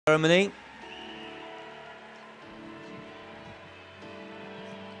ceremony.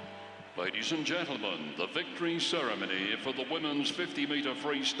 Ladies and gentlemen, the victory ceremony for the women's 50-meter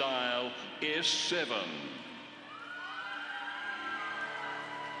freestyle is 7.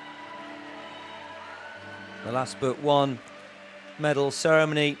 The last but one medal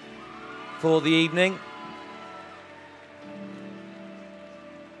ceremony for the evening.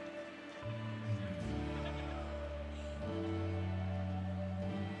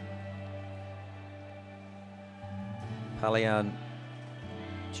 PALIAN,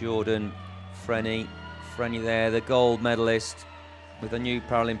 Jordan, FRENEY there, the gold medalist with a new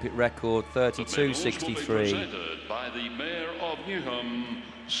Paralympic record, 32.63. Presented by the Mayor of Newham,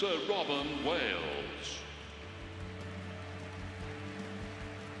 Sir Robin Wales.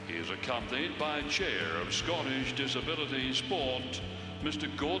 He is accompanied by Chair of Scottish Disability Sport, Mr.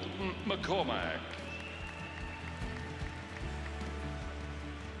 Gordon McCormack.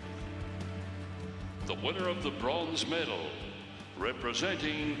 The winner of the bronze medal,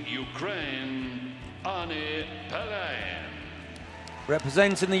 representing Ukraine, PALIAN.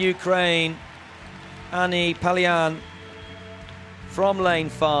 Representing the Ukraine, PALIAN from lane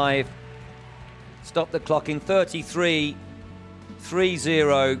 5. Stopped the clock in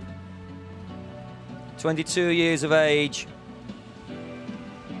 33.30. 22 years of age.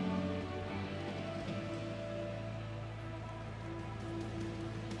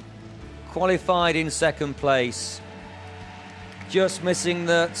 Qualified in second place. Just missing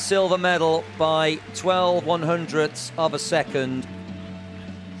the silver medal by 12/100ths of a second.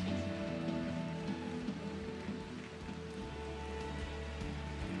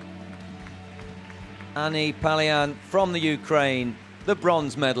 PALIAN from the Ukraine, the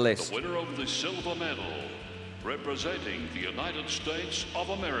bronze medalist. The winner of the silver medal, representing the United States of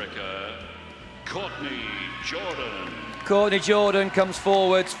America, Cortney Jordan. Cortney Jordan comes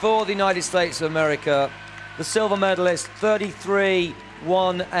forwards for the United States of America. The silver medalist,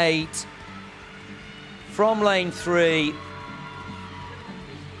 33.18 from lane 3.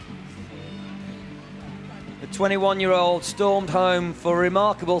 The 21-year-old stormed home for a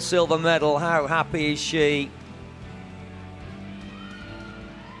remarkable silver medal. How happy is she?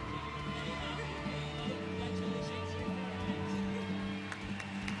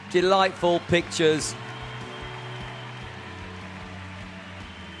 Delightful pictures.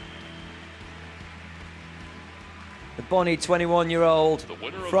 The bonny 21-year-old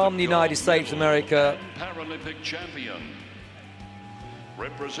from the United States of America. Paralympic champion.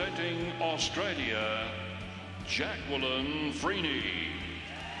 Representing Australia, Jacqueline FRENEY.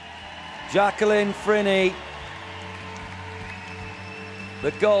 Jacqueline FRENEY,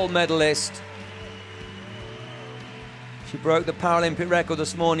 the gold medalist. She broke the Paralympic record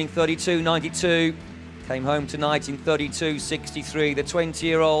this morning, 32.92. Came home tonight in 32.63. The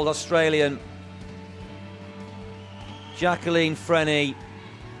 20-year-old Australian Jacqueline FRENEY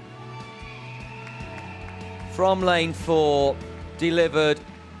from lane 4 delivered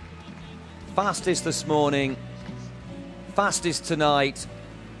fastest this morning, fastest tonight,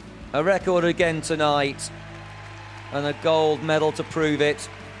 a record again tonight, and a gold medal to prove it.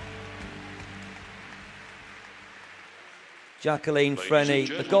 Jacqueline FRENEY,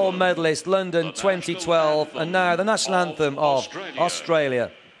 the gold medalist, London 2012, and now the national anthem of Australia.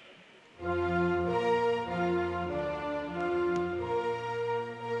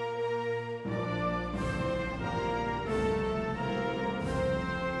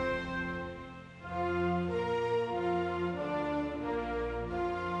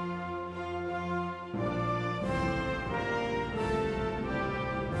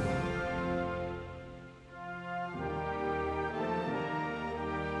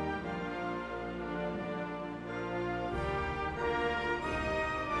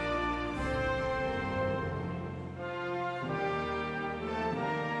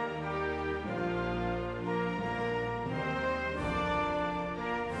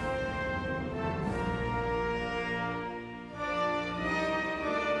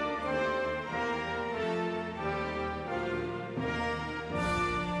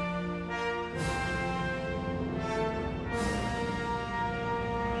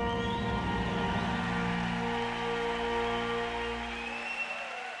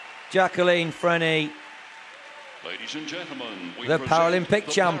 Jacqueline FRENEY, ladies and gentlemen, the Paralympic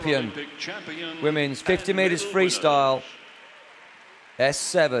champion, women's 50 metres freestyle,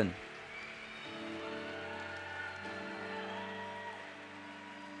 S7.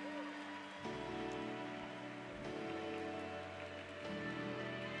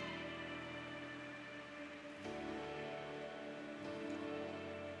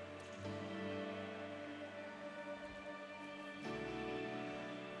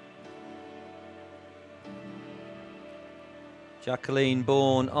 Jacqueline,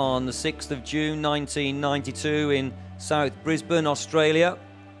 born on the 6th of June 1992 in South Brisbane, Australia.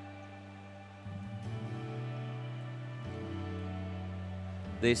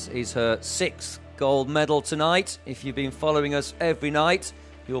 This is her 6th gold medal tonight. If you've been following us every night,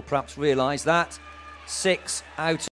 you'll perhaps realise that. 6 out